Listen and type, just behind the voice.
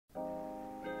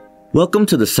Welcome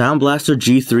to the Sound Blaster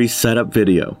G3 setup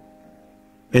video.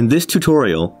 In this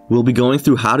tutorial, we'll be going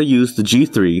through how to use the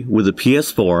G3 with a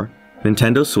PS4,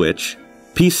 Nintendo Switch,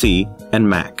 PC, and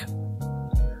Mac.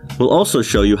 We'll also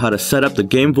show you how to set up the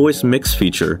GameVoice mix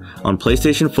feature on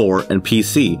PlayStation 4 and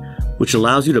PC, which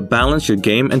allows you to balance your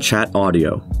game and chat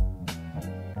audio.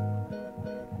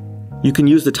 You can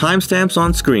use the timestamps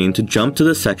on screen to jump to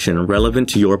the section relevant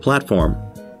to your platform.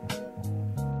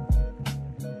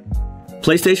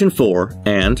 PlayStation 4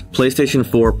 and PlayStation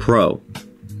 4 Pro.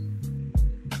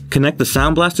 Connect the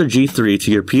Sound Blaster G3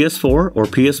 to your PS4 or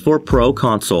PS4 Pro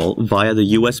console via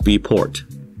the USB port.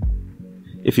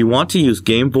 If you want to use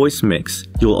GameVoice Mix,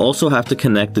 you will also have to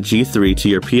connect the G3 to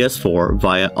your PS4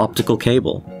 via optical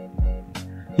cable.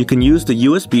 You can use the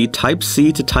USB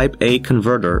Type-C to Type-A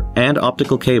converter and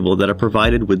optical cable that are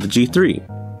provided with the G3.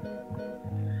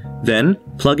 Then,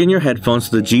 plug in your headphones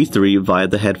to the G3 via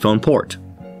the headphone port.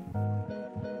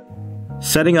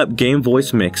 Setting up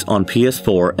GameVoice Mix on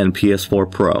PS4 and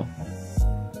PS4 Pro.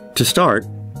 To start,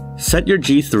 set your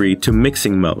G3 to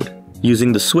mixing mode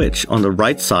using the switch on the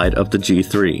right side of the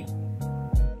G3.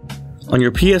 On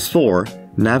your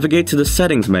PS4, navigate to the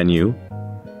Settings menu,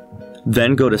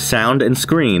 then go to Sound and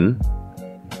Screen,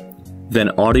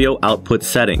 then Audio Output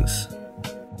Settings.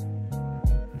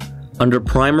 Under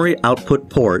Primary Output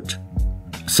Port,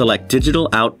 select Digital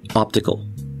Out Optical.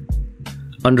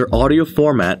 Under Audio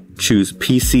Format, choose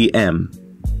PCM.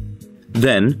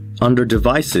 Then, under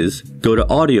Devices, go to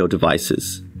Audio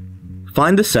Devices.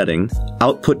 Find the setting,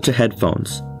 Output to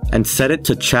Headphones, and set it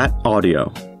to Chat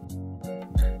Audio.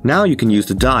 Now you can use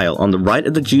the dial on the right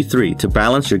of the G3 to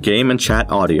balance your game and chat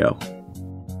audio.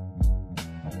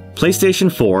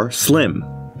 PlayStation 4 Slim.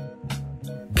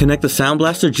 Connect the Sound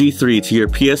Blaster G3 to your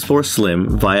PS4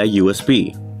 Slim via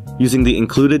USB, using the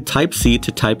included Type-C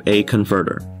to Type-A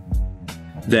converter.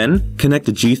 Then, connect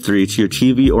the G3 to your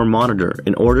TV or monitor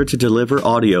in order to deliver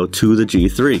audio to the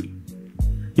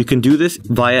G3. You can do this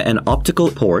via an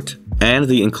optical port and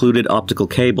the included optical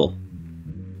cable,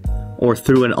 or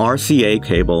through an RCA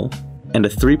cable and a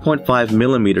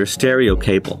 3.5mm stereo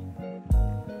cable.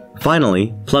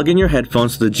 Finally, plug in your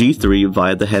headphones to the G3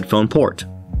 via the headphone port.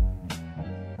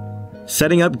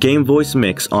 Setting up GameVoice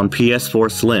Mix on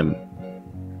PS4 Slim.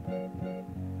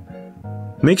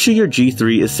 Make sure your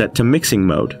G3 is set to mixing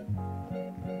mode.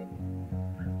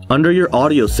 Under your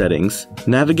audio settings,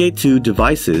 navigate to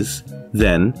Devices,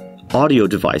 then Audio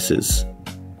Devices.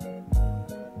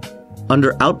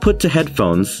 Under Output to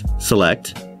Headphones,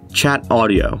 select Chat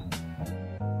Audio.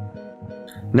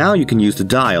 Now you can use the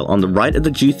dial on the right of the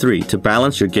G3 to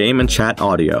balance your game and chat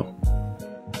audio.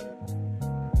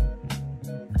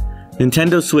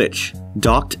 Nintendo Switch,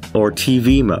 Docked or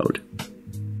TV mode.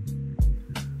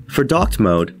 For docked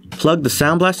mode, plug the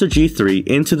Sound Blaster G3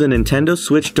 into the Nintendo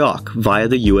Switch dock via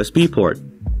the USB port.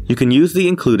 You can use the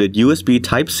included USB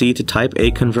Type-C to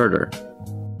Type-A converter.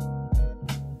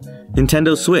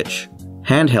 Nintendo Switch,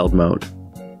 Handheld mode.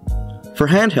 For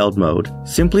handheld mode,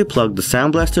 simply plug the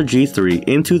Sound Blaster G3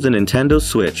 into the Nintendo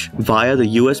Switch via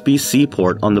the USB-C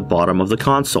port on the bottom of the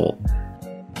console.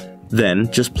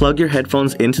 Then, just plug your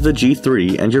headphones into the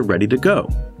G3 and you're ready to go.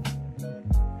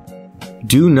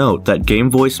 Do note that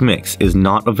GameVoice Mix is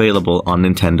not available on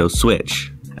Nintendo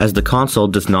Switch, as the console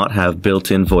does not have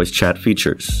built-in voice chat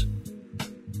features.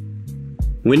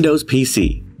 Windows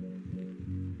PC.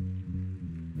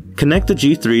 Connect the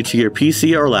G3 to your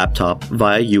PC or laptop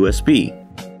via USB,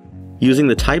 using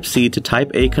the Type-C to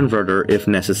Type-A converter if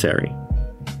necessary.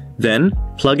 Then,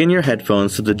 plug in your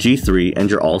headphones to the G3 and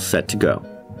you're all set to go.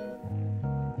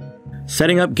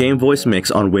 Setting up GameVoice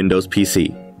Mix on Windows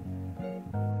PC.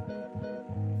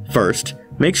 First,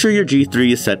 make sure your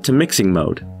G3 is set to mixing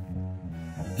mode.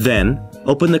 Then,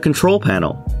 open the control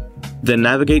panel. Then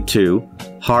navigate to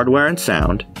Hardware and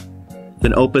Sound.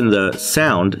 Then open the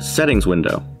Sound Settings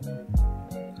window.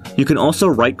 You can also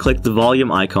right-click the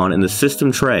volume icon in the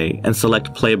system tray and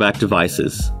select Playback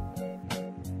Devices.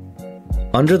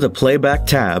 Under the Playback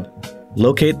tab,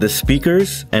 locate the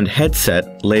speakers and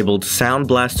headset labeled Sound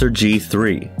Blaster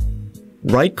G3.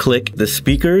 Right-click the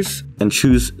speakers and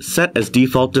choose Set as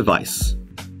Default Device.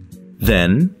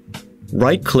 Then,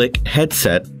 right-click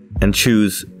Headset and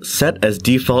choose Set as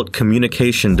Default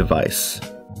Communication Device.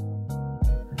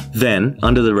 Then,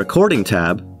 under the Recording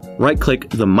tab,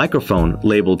 right-click the microphone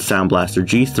labeled Sound Blaster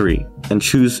G3 and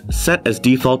choose Set as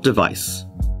Default Device.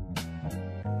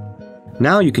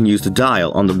 Now you can use the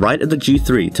dial on the right of the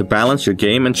G3 to balance your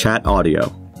game and chat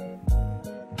audio.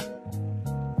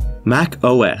 Mac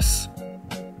OS.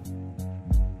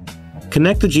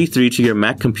 Connect the G3 to your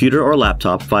Mac computer or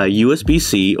laptop via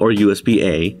USB-C or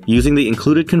USB-A using the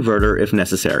included converter if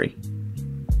necessary.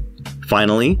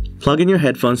 Finally, plug in your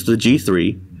headphones to the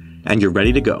G3 and you're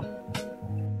ready to go.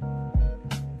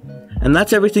 And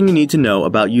that's everything you need to know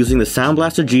about using the Sound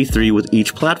Blaster G3 with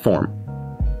each platform.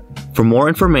 For more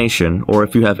information, or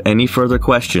if you have any further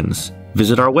questions,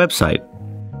 visit our website.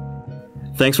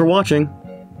 Thanks for watching!